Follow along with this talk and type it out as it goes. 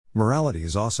Morality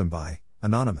is Awesome by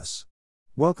Anonymous.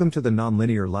 Welcome to the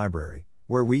Nonlinear Library,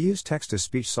 where we use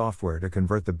text-to-speech software to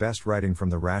convert the best writing from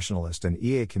the Rationalist and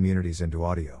EA communities into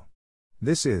audio.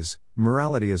 This is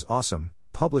Morality is Awesome,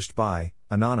 published by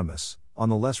Anonymous on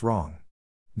the LessWrong.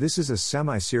 This is a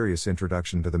semi-serious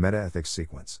introduction to the metaethics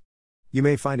sequence. You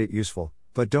may find it useful,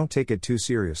 but don't take it too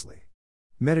seriously.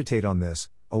 Meditate on this: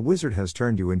 a wizard has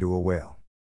turned you into a whale.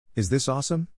 Is this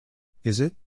awesome? Is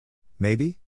it?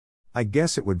 Maybe? I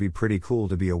guess it would be pretty cool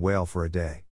to be a whale for a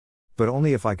day. But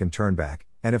only if I can turn back,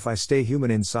 and if I stay human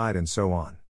inside and so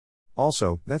on.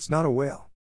 Also, that's not a whale.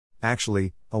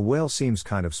 Actually, a whale seems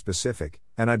kind of specific,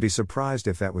 and I'd be surprised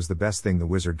if that was the best thing the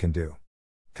wizard can do.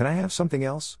 Can I have something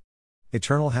else?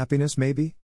 Eternal happiness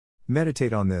maybe?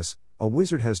 Meditate on this: a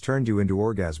wizard has turned you into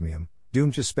orgasmium,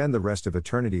 doomed to spend the rest of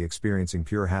eternity experiencing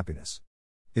pure happiness.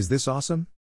 Is this awesome?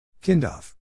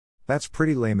 Kindof. That's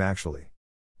pretty lame actually.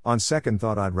 On second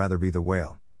thought, I'd rather be the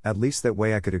whale, at least that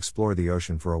way I could explore the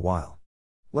ocean for a while.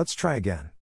 Let's try again.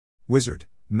 Wizard,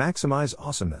 maximize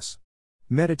awesomeness.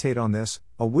 Meditate on this: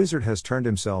 a wizard has turned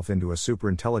himself into a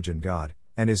superintelligent god,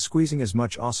 and is squeezing as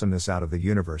much awesomeness out of the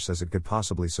universe as it could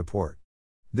possibly support.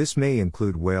 This may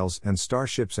include whales and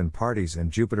starships and parties and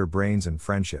Jupiter brains and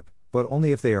friendship, but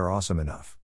only if they are awesome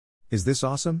enough. Is this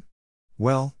awesome?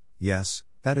 Well, yes,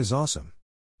 that is awesome.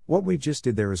 What we just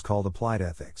did there is called applied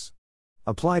ethics.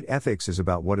 Applied ethics is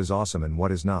about what is awesome and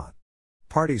what is not.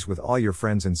 Parties with all your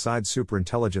friends inside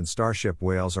superintelligent starship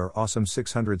whales are awesome.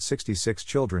 666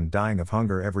 children dying of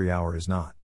hunger every hour is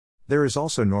not. There is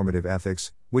also normative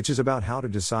ethics, which is about how to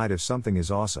decide if something is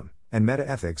awesome, and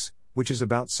metaethics, which is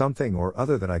about something or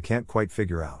other that I can't quite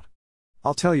figure out.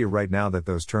 I'll tell you right now that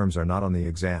those terms are not on the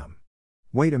exam.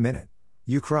 Wait a minute.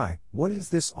 You cry, what is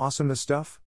this awesomeness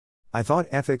stuff? I thought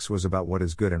ethics was about what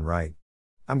is good and right.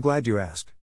 I'm glad you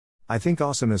asked. I think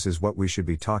awesomeness is what we should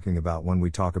be talking about when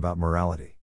we talk about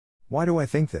morality. Why do I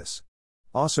think this?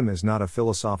 Awesome is not a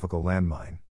philosophical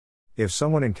landmine. If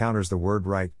someone encounters the word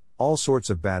right, all sorts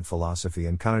of bad philosophy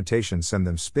and connotations send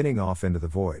them spinning off into the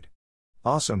void.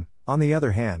 Awesome, on the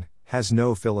other hand, has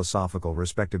no philosophical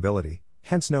respectability,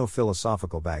 hence no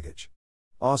philosophical baggage.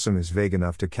 Awesome is vague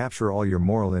enough to capture all your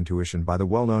moral intuition by the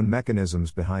well-known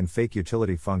mechanisms behind fake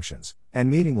utility functions,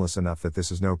 and meaningless enough that this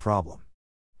is no problem.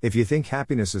 If you think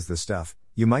happiness is the stuff,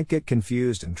 you might get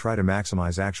confused and try to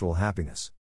maximize actual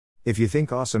happiness. If you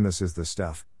think awesomeness is the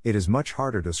stuff, it is much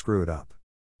harder to screw it up.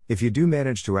 If you do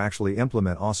manage to actually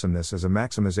implement awesomeness as a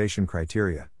maximization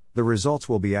criteria, the results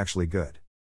will be actually good.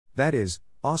 That is,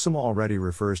 awesome already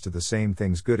refers to the same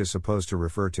things good is supposed to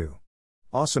refer to.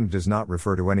 Awesome does not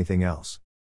refer to anything else.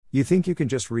 You think you can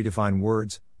just redefine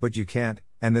words, but you can't,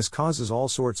 and this causes all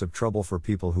sorts of trouble for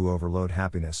people who overload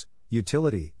happiness,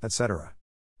 utility, etc.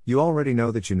 You already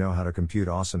know that you know how to compute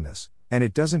awesomeness, and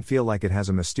it doesn't feel like it has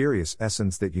a mysterious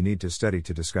essence that you need to study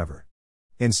to discover.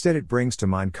 Instead, it brings to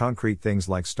mind concrete things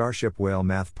like starship-whale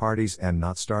math parties and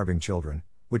not starving children,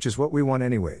 which is what we want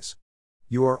anyways.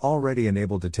 You are already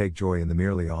enabled to take joy in the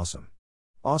merely awesome.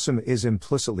 Awesome is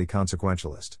implicitly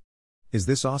consequentialist. Is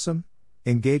this awesome?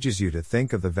 Engages you to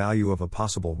think of the value of a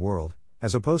possible world,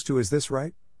 as opposed to is this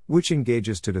right? Which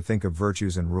engages to think of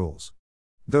virtues and rules.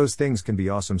 Those things can be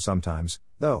awesome sometimes,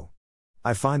 though.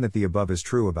 I find that the above is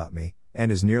true about me,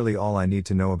 and is nearly all I need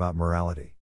to know about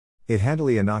morality. It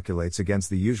handily inoculates against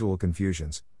the usual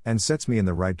confusions, and sets me in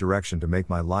the right direction to make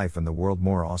my life and the world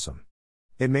more awesome.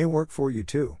 It may work for you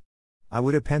too. I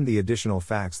would append the additional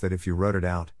facts that if you wrote it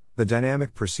out, the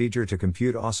dynamic procedure to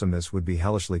compute awesomeness would be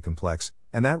hellishly complex,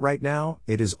 and that right now,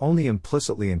 it is only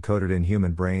implicitly encoded in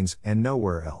human brains and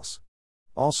nowhere else.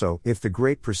 Also, if the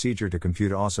great procedure to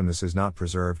compute awesomeness is not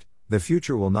preserved, the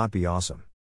future will not be awesome.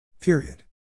 Period.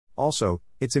 Also,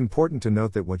 it's important to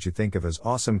note that what you think of as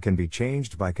awesome can be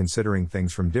changed by considering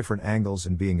things from different angles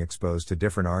and being exposed to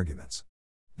different arguments.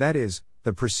 That is,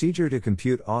 the procedure to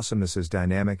compute awesomeness is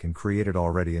dynamic and created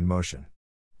already in motion.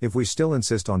 If we still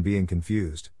insist on being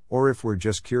confused, or if we're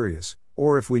just curious,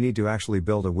 or if we need to actually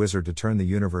build a wizard to turn the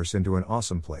universe into an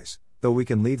awesome place, though we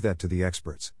can leave that to the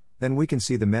experts, then we can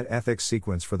see the metaethics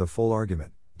sequence for the full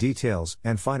argument, details,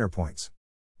 and finer points.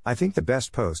 I think the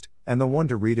best post, and the one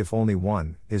to read if only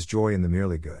one, is Joy in the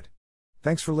Merely Good.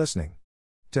 Thanks for listening.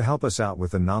 To help us out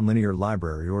with the Nonlinear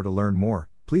Library or to learn more,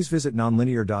 please visit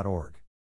nonlinear.org.